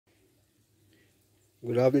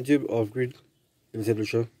Good afternoon, tube of grid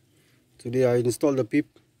solution. Today I installed the PIP.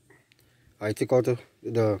 I take out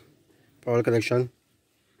the power connection.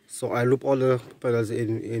 So I loop all the panels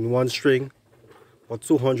in one string for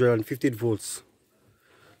 250 volts.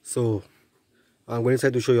 So I'm going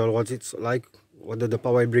inside to show you all what it's like, what the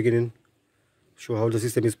power is bringing in, show how the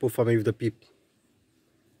system is performing with the PIP.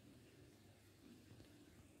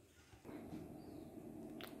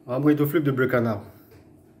 I'm going to flip the breaker now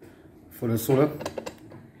for the Solr.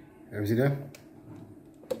 You see there?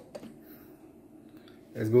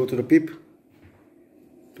 Let's go to the PIP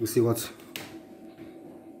to see what's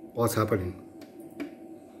happening.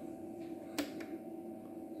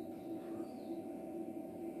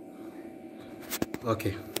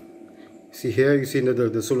 Okay, see here, you see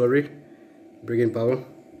the solar array bringing power.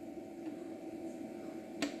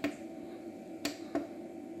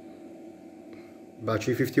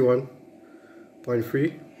 Battery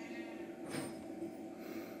 51.3.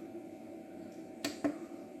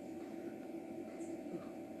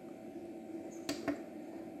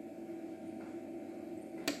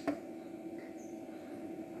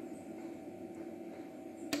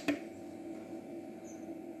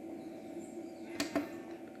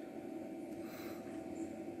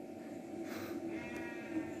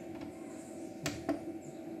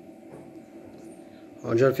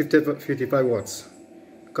 $155 watts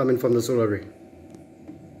coming from the solar array.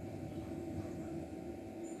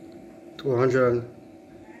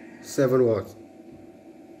 207 watts.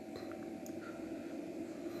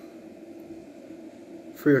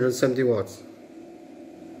 370 watts.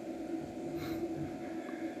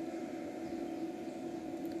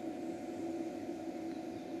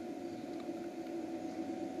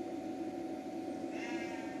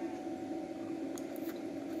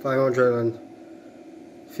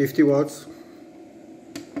 550 watts.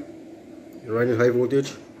 You're running high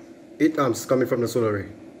voltage. 8 amps coming from the solar array.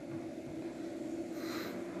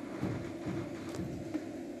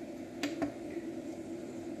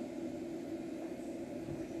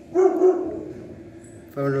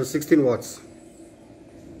 $516 watts.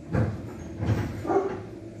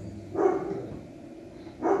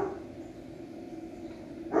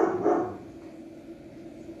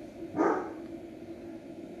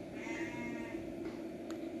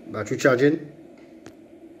 Battery charging.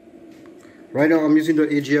 Right now I'm using the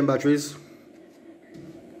AGM batteries.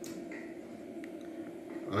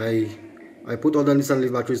 I put all the Nissan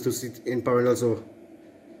Leaf batteries to sit in parallel, so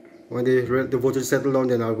when the voltage settle down,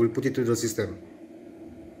 then I will put it to the system.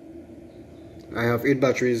 I have 8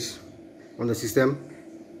 batteries on the system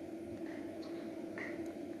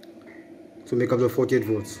to make up the 48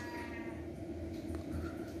 volts.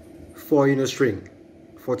 4 in a string,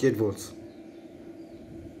 48 volts.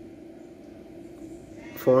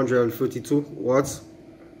 432 watts.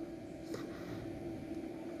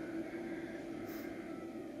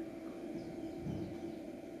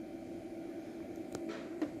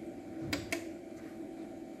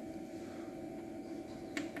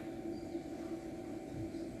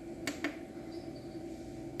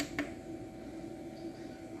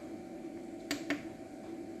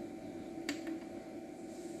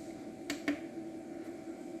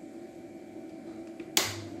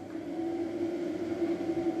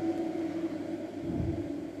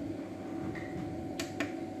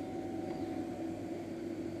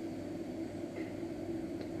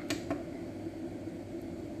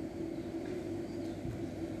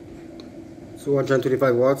 So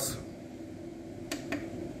 125 watts,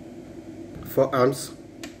 4 amps. RIP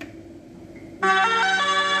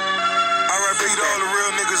to all the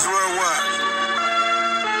real niggas worldwide.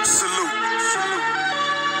 Salute.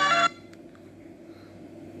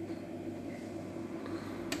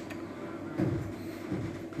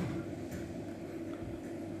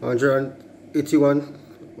 181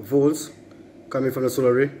 volts coming from the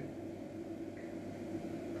solar array.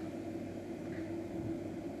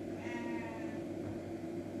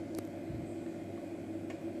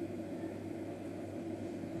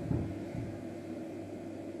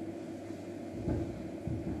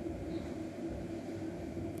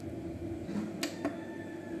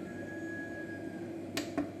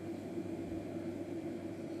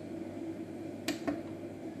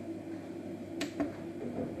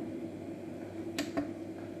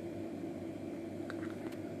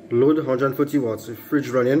 Load 140 watts, fridge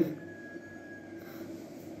running.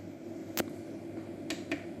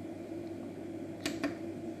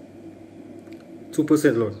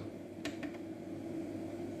 %2 load.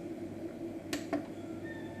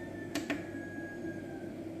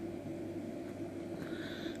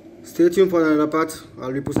 Stay tuned for another part.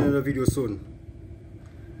 I'll be posting another video soon.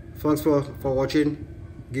 Thanks for watching.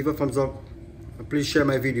 Give a thumbs up and please share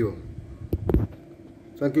my video.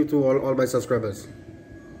 Thank you to all my subscribers.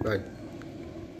 Right.